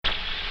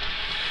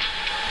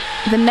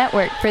the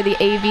network for the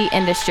AV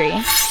industry.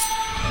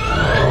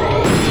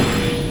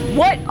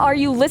 What are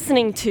you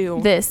listening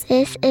to? This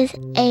is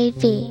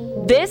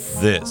AV.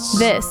 This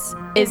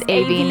is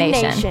AV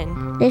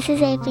Nation. This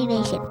is AV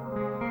Nation.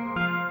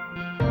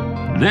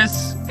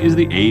 This is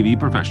the AV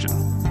Profession,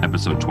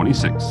 episode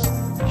 26,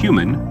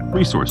 Human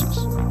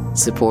Resources.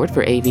 Support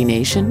for AV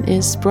Nation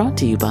is brought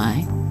to you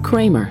by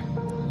Kramer,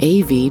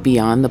 AV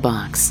Beyond the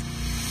Box.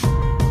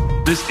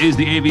 This is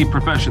the AV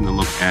Profession, the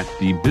look at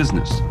the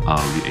business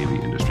of the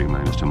AV industry. My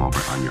name is Tim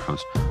Albright. I'm your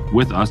host.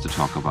 With us to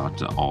talk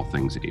about all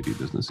things AV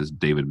business is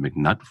David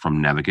McNutt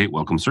from Navigate.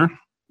 Welcome, sir.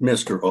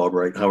 Mr.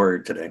 Albright, how are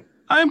you today?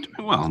 I'm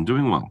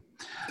doing well.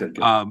 Good.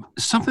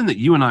 Something that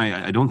you and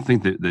I don't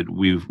think that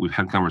we've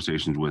had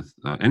conversations with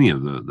any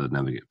of the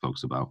Navigate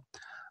folks about.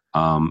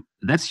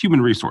 That's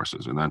human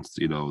resources, and that's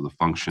the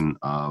function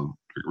of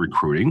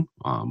recruiting,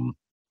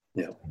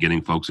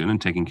 getting folks in and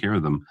taking care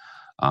of them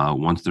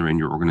once they're in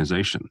your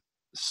organization.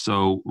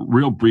 So,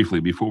 real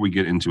briefly, before we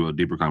get into a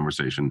deeper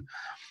conversation,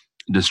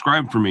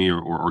 describe for me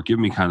or give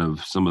me kind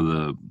of some of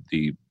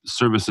the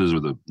services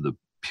or the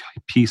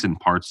piece and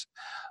parts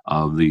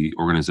of the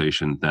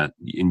organization that,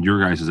 in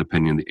your guys'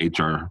 opinion, the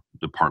HR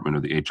department or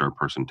the HR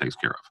person takes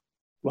care of.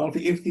 Well,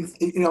 if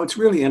it's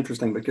really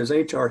interesting because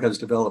HR has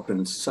developed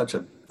in such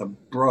a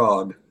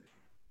broad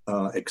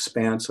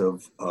expanse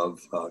of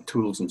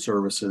tools and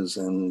services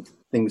and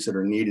things that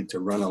are needed to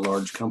run a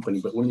large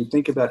company. But when you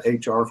think about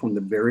HR from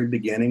the very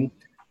beginning,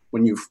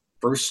 when you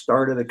first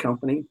started a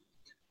company,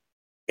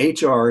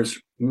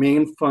 HR's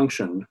main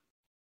function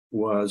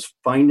was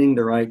finding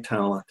the right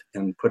talent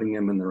and putting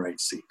them in the right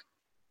seat.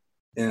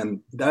 And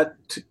that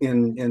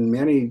in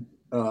many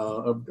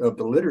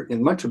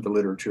in much of the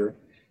literature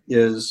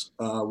is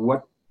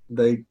what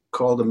they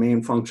call the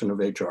main function of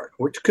HR,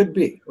 which could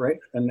be, right?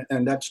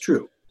 And that's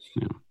true.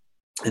 Yeah.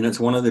 And it's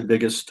one of the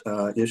biggest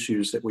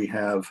issues that we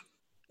have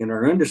in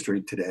our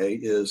industry today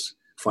is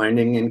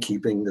finding and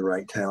keeping the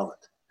right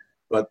talent.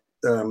 But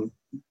the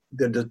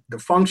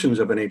functions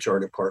of an HR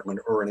department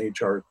or an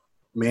HR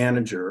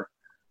manager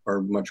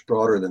are much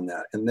broader than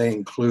that. And they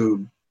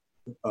include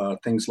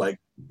things like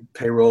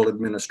payroll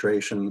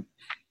administration,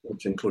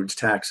 which includes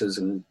taxes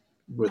and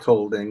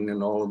withholding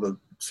and all of the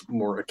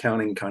more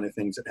accounting kind of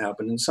things that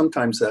happen. And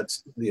sometimes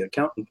that's the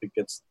accountant that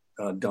gets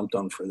dumped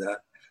on for that.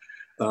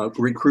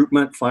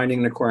 Recruitment, finding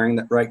and acquiring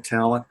that right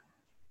talent.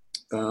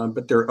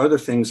 But there are other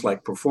things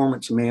like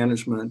performance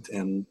management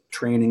and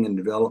training and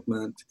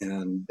development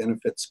and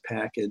benefits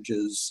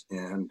packages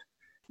and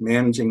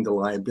managing the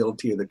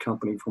liability of the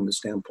company from the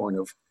standpoint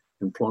of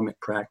employment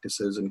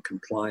practices and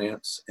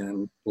compliance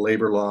and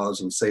labor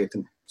laws and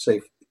safety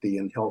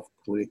and health.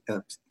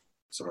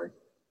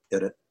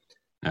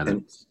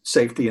 And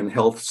safety and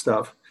health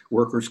stuff,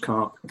 workers'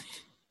 comp.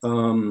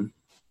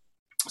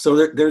 So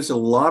there's a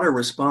lot of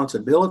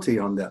responsibility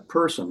on that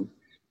person.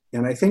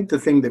 And I think the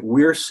thing that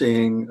we're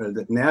seeing,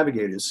 that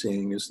Navigate is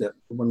seeing, is that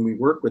when we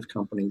work with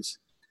companies,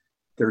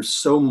 there's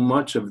so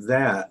much of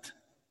that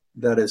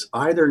is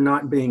either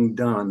not being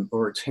done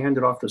or it's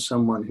handed off to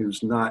someone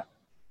who's not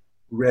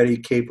ready,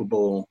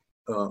 capable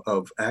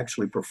of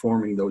actually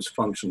performing those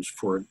functions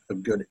for a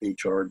good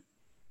HR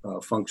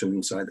function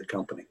inside the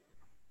company.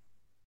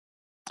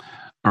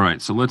 All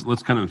right, so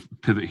let's kind of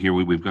pivot here.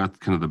 We've got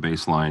kind of the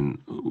baseline.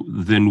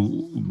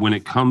 Then when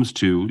it comes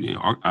to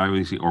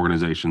obviously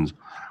organizations,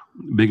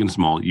 big and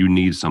small, you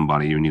need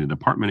somebody, you need a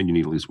department, and you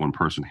need at least one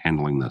person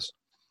handling this.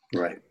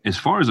 Right. As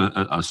far as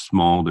a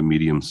small to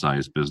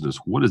medium-sized business,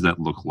 what does that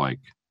look like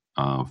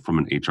from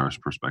an HR's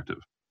perspective?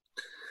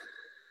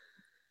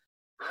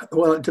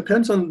 Well, it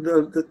depends on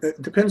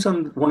it depends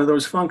on one of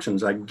those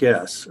functions, I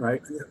guess.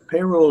 Right.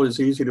 Payroll is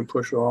easy to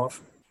push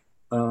off.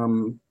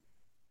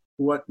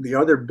 What the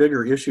other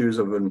bigger issues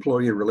of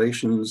employee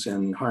relations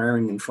and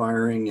hiring and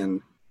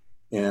firing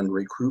and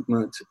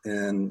recruitment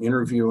and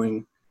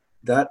interviewing,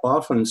 that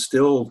often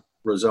still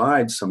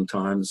resides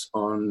sometimes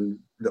on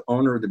the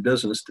owner of the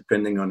business,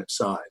 depending on its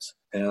size.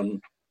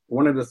 And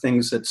one of the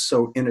things that's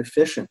so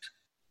inefficient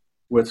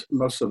with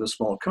most of the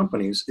small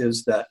companies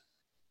is that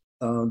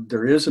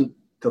there isn't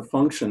the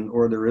function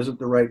or there isn't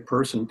the right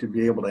person to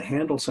be able to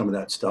handle some of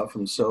that stuff.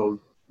 And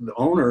so the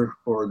owner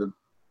or the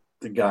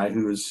guy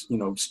who has,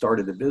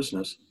 started the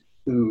business,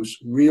 whose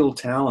real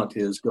talent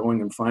is going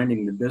and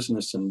finding the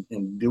business and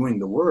doing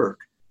the work,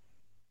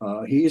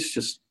 he's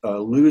just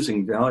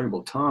losing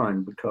valuable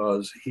time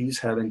because he's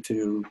having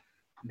to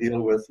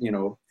deal with,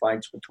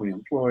 fights between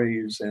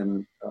employees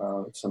and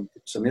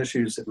some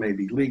issues that may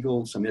be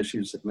legal, some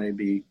issues that may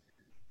be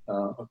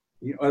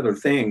other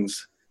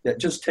things that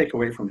just take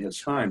away from his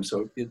time.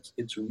 So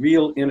it's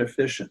real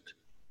inefficient,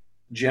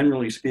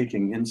 generally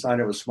speaking,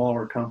 inside of a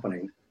smaller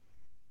company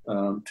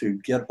to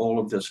get all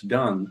of this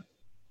done,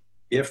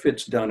 if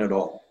it's done at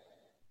all.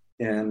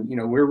 And,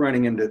 we're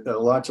running into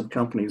lots of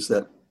companies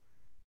that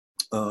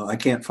I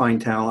can't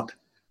find talent,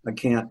 I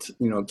can't,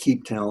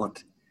 keep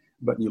talent,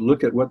 but you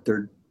look at what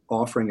they're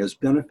offering as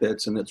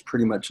benefits and it's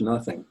pretty much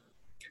nothing.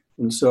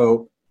 And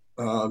so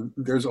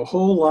there's a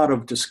whole lot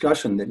of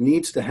discussion that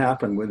needs to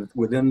happen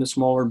within the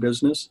smaller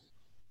business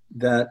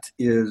that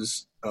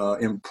is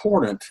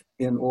important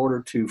in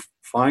order to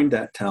find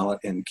that talent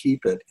and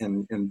keep it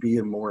and be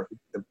a more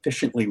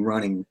efficiently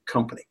running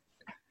company.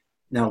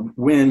 Now,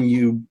 when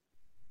you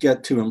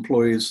get to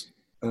employees,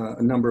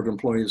 a number of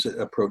employees that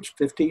approach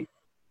 50,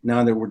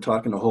 now that we're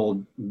talking a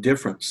whole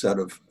different set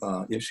of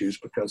issues,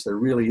 because there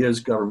really is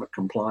government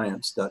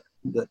compliance that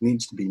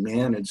needs to be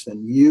managed.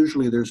 And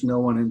usually there's no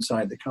one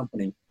inside the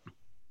company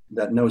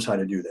that knows how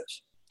to do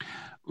this.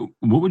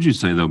 What would you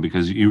say, though,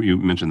 because you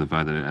mentioned the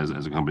fact that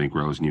as a company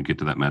grows and you get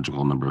to that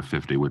magical number of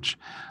 50, which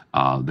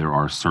there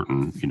are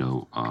certain,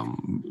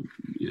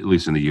 at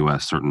least in the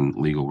U.S., certain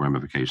legal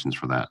ramifications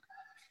for that.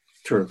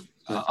 True.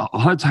 A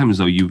lot of times,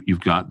 though,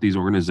 you've got these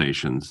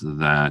organizations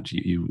that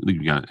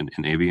you've got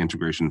an AV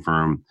integration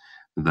firm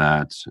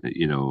that,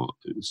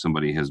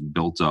 somebody has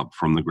built up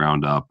from the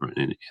ground up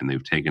and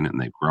they've taken it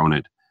and they've grown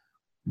it.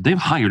 They've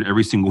hired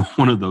every single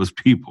one of those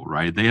people,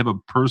 right? They have a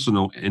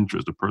personal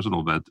interest, a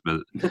personal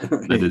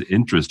vetted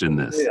interest in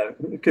this. Yeah,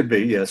 it could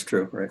be. Yes,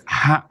 true. Right.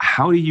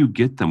 How do you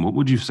get them? What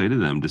would you say to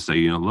them to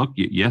say, look,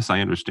 yes,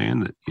 I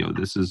understand that,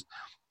 this is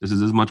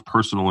as much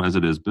personal as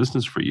it is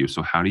business for you.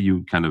 So how do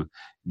you kind of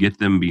get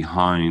them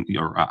behind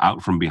or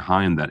out from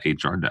behind that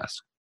HR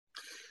desk?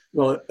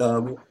 Well,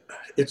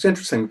 it's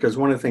interesting because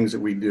one of the things that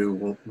we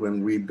do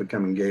when we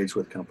become engaged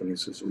with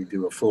companies is we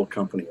do a full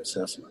company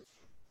assessment.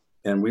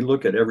 And we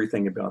look at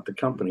everything about the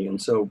company.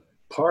 And so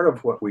part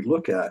of what we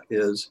look at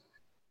is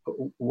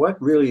what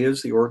really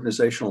is the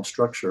organizational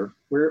structure?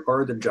 Where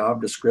are the job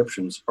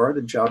descriptions? Are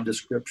the job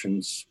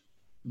descriptions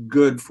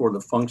good for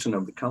the function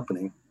of the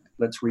company?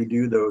 Let's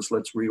redo those.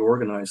 Let's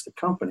reorganize the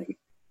company.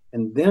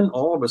 And then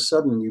all of a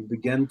sudden you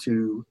begin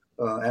to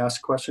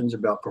ask questions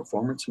about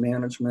performance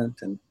management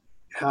and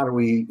how do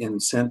we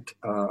incent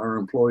our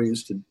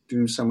employees to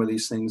do some of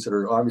these things that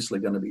are obviously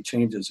going to be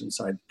changes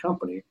inside the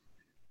company.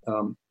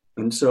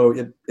 And so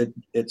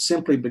it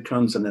simply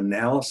becomes an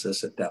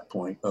analysis at that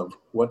point of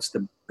what's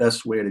the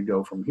best way to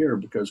go from here,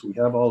 because we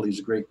have all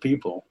these great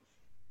people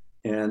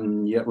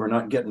and yet we're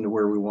not getting to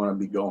where we want to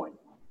be going.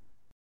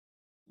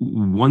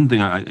 One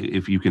thing,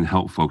 if you can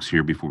help folks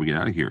here before we get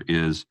out of here,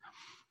 is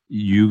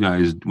you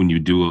guys, when you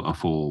do a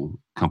full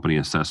company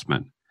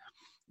assessment,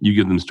 you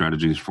give them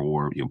strategies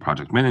for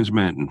project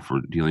management and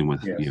for dealing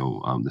with Yes.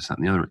 This, that,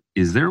 and the other.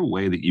 Is there a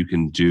way that you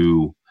can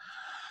do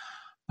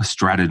a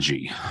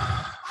strategy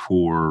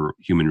for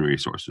human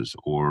resources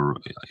or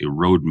a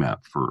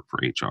roadmap for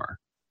HR?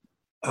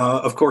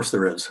 Of course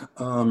there is.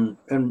 And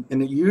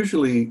it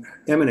usually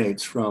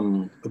emanates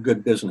from a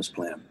good business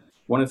plan.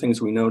 One of the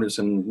things we notice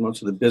in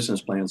most of the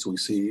business plans we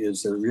see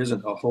is there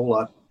isn't a whole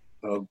lot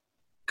of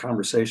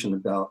conversation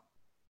about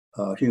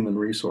human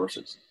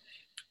resources.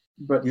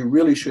 But you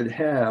really should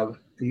have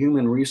the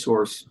human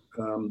resource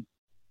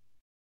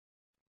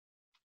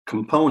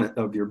component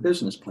of your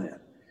business plan.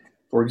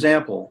 For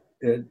example,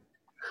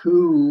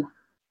 who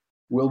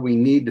will we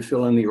need to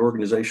fill in the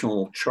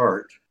organizational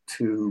chart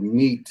to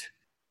meet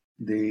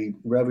the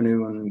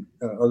revenue and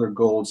other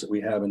goals that we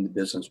have in the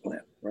business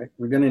plan, right?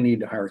 We're going to need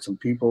to hire some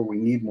people. We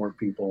need more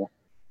people.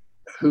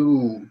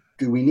 Who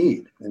do we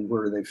need and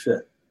where do they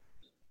fit?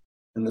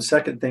 And the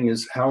second thing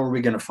is, how are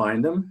we going to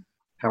find them?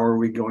 How are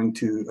we going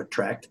to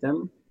attract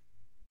them?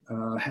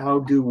 How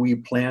do we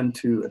plan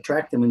to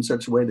attract them in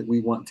such a way that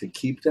we want to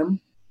keep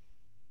them?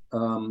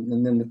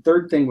 And then the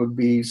third thing would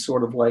be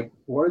sort of like,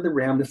 what are the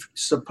ramifications?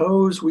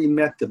 Suppose we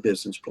met the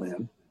business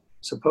plan.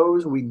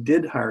 Suppose we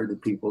did hire the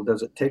people.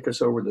 Does it take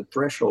us over the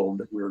threshold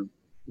that we're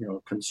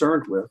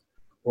concerned with?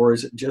 Or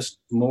is it just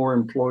more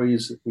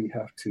employees that we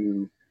have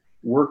to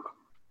work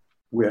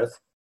with?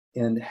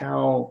 And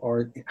how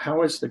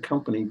is the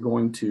company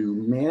going to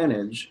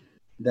manage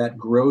that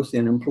growth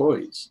in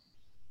employees?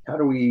 How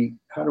do we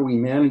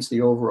manage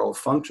the overall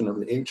function of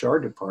the HR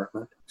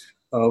department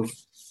of,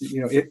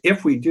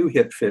 if we do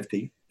hit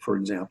 50, for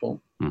example,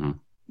 mm-hmm.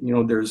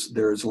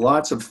 There's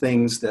lots of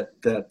things that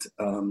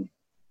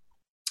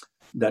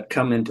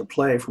come into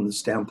play from the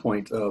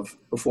standpoint of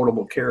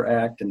Affordable Care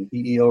Act and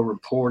EEO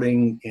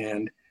reporting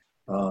and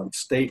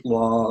state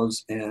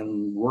laws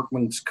and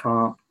workman's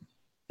comp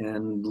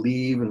and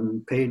leave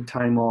and paid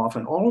time off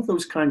and all of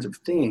those kinds of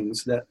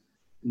things that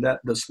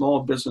the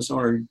small business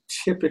owner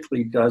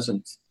typically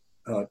doesn't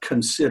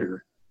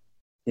consider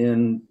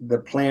in the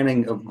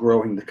planning of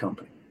growing the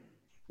company.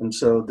 And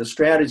so the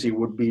strategy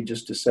would be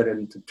just to set it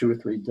into 2 or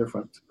 3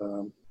 different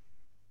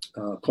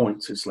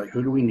points. It's like,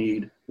 who do we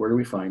need? Where do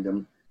we find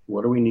them?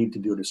 What do we need to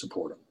do to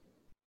support them?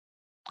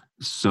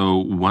 So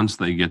once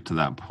they get to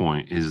that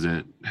point, it's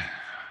going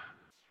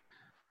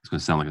to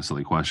sound like a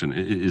silly question.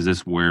 Is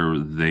this where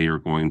they are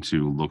going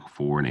to look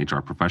for an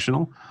HR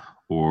professional,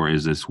 or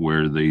is this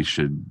where they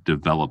should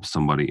develop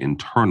somebody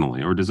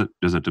internally, or does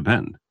it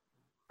depend?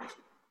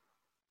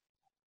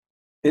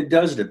 It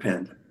does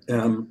depend.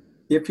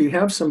 If you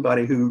have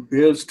somebody who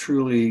is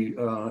truly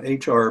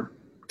HR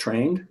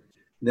trained,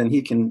 then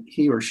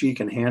he or she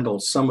can handle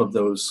some of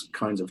those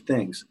kinds of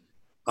things.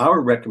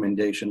 Our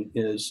recommendation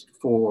is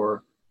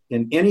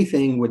in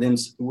anything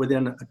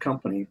within a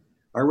company,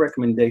 our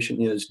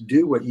recommendation is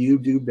do what you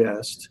do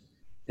best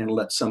and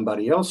let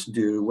somebody else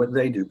do what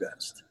they do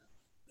best.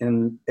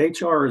 And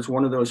HR is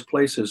one of those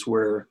places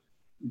where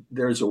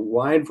there's a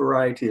wide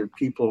variety of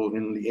people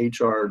in the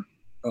HR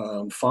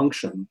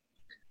function,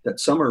 that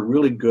some are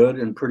really good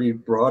and pretty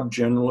broad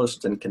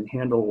generalists and can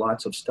handle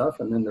lots of stuff.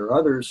 And then there are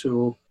others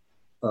who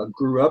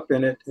grew up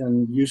in it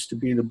and used to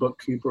be the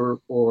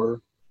bookkeeper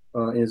or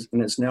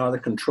is now the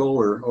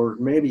controller or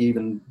maybe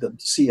even the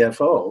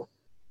CFO.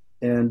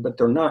 But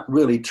they're not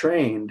really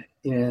trained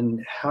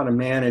in how to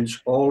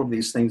manage all of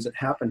these things that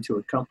happen to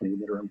a company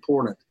that are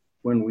important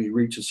when we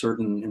reach a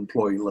certain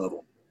employee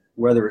level,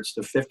 whether it's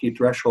the 50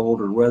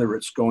 threshold or whether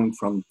it's going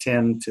from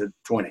 10 to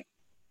 20.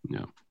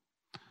 Yeah,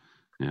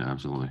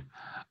 absolutely.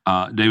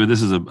 David,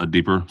 this is a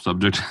deeper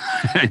subject,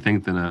 I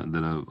think, than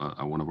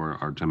one of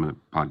our 10-minute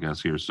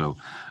podcasts here. So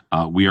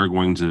we are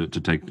going to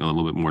take a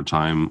little bit more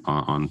time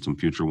on some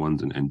future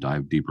ones and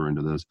dive deeper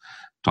into this,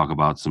 talk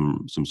about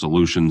some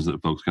solutions that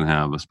folks can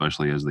have,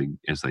 especially as they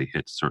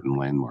hit certain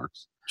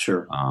landmarks.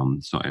 Sure.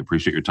 So I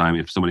appreciate your time.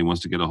 If somebody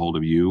wants to get a hold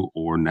of you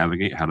or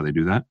Navigate, how do they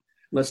do that?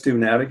 Let's do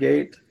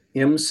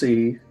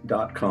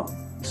navigatemc.com.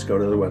 Let's go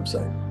to the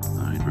website. All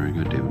right, very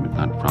good. David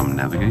McNutt from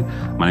Navigate.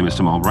 My name is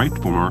Tim Albright.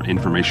 For more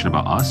information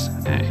about us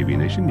at AV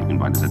Nation, you can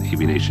find us at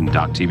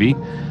avnation.tv.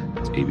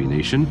 That's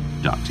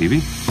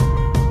avnation.tv.